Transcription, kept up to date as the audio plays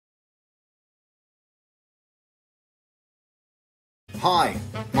Hi,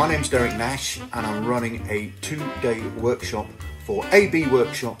 my name's Derek Nash and I'm running a 2-day workshop for AB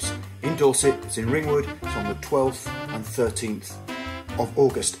Workshops in Dorset. It's in Ringwood. It's on the 12th and 13th of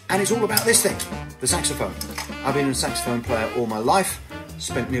August and it's all about this thing, the saxophone. I've been a saxophone player all my life,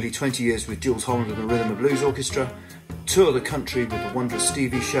 spent nearly 20 years with Jools, Holland and the Rhythm and Blues Orchestra, toured the country with the Wondrous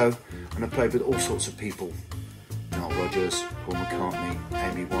Stevie Show, and I've played with all sorts of people. Nile Rodgers, Paul McCartney,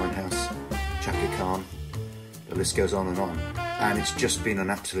 Amy Winehouse, Chaka Khan, the list goes on, and it's just been an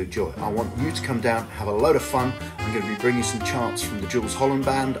absolute joy. I want you to come down, have a load of fun. I'm going to be bringing some charts from the Jools Holland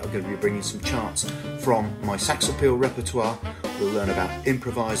band. I'm going to be bringing some charts from my Sax Appeal repertoire. We'll learn about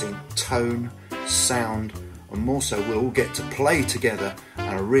improvising, tone, sound, and more so we'll all get to play together, and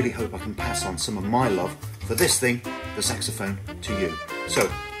I really hope I can pass on some of my love for this thing, the saxophone, to you. So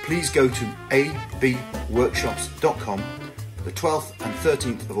please go to abworkshops.com for the 12th and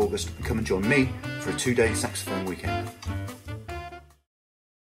 13th of August and come and join me for a 2-day saxophone weekend.